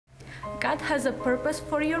God has a purpose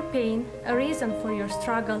for your pain, a reason for your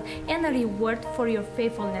struggle, and a reward for your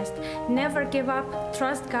faithfulness. Never give up.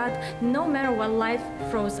 Trust God no matter what life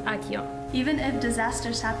throws at you. Even if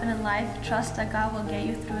disasters happen in life, trust that God will get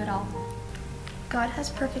you through it all. God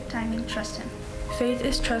has perfect timing. Trust Him. Faith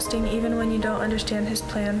is trusting even when you don't understand His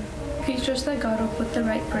plan. You trust that God will put the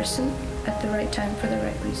right person at the right time for the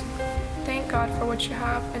right reason. Thank God for what you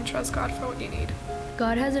have and trust God for what you need.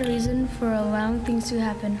 God has a reason for allowing things to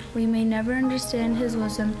happen. We may never understand His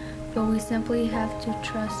wisdom, but we simply have to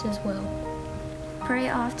trust His will. Pray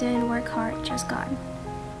often, work hard, trust God.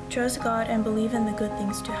 Trust God and believe in the good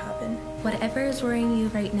things to happen. Whatever is worrying you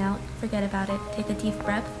right now, forget about it. Take a deep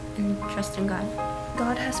breath and trust in God.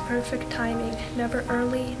 God has perfect timing, never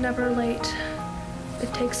early, never late.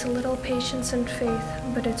 It takes a little patience and faith,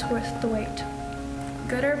 but it's worth the wait.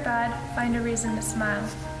 Good or bad, find a reason to smile.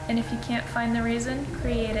 And if you can't find the reason,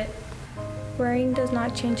 create it. Worrying does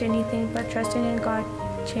not change anything, but trusting in God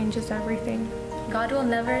changes everything. God will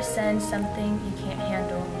never send something you can't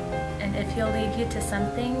handle. And if He'll lead you to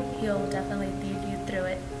something, He'll definitely lead you through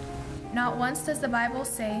it. Not once does the Bible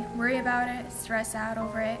say, worry about it, stress out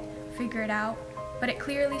over it, figure it out, but it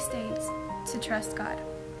clearly states to trust God.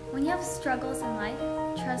 When you have struggles in life,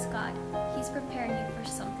 trust God. He's preparing you for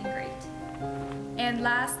something great. And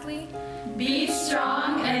lastly, be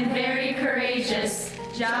strong and very courageous.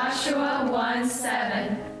 Joshua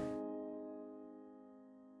 1:7.